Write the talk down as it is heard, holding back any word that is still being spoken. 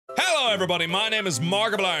everybody, my name is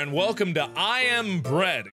Markiplier and welcome to I Am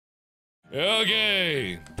Bread.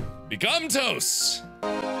 Okay, become toast.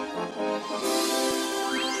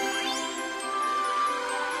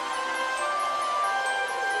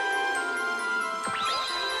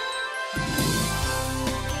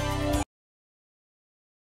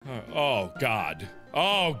 Oh God.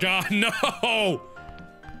 Oh God, no!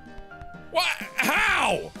 What?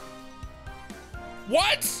 How?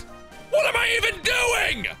 What? What am I even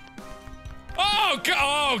doing?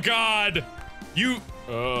 Oh God! You.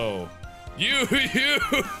 You.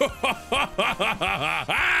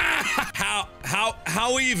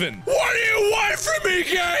 How even? What do you want from me,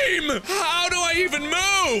 game? How do I even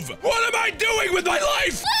move? What am I doing with my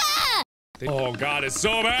life? Oh God, it's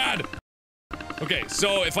so bad. Okay,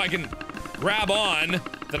 so if I can grab on,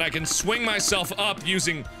 then I can swing myself up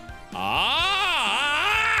using.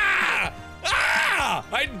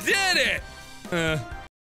 I did it!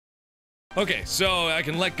 Okay, so I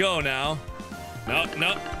can let go now. No.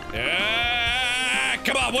 Yeah,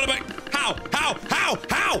 come on, what am I? How?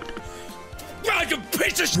 Like a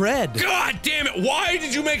piece of bread. God damn it, why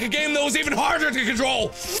did you make a game that was even harder to control?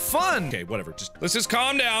 Fun! Okay, whatever, let's just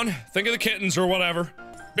calm down. Think of the kittens or whatever.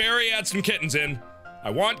 Barry, add some kittens in. I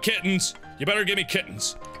want kittens. You better give me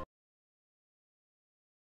kittens.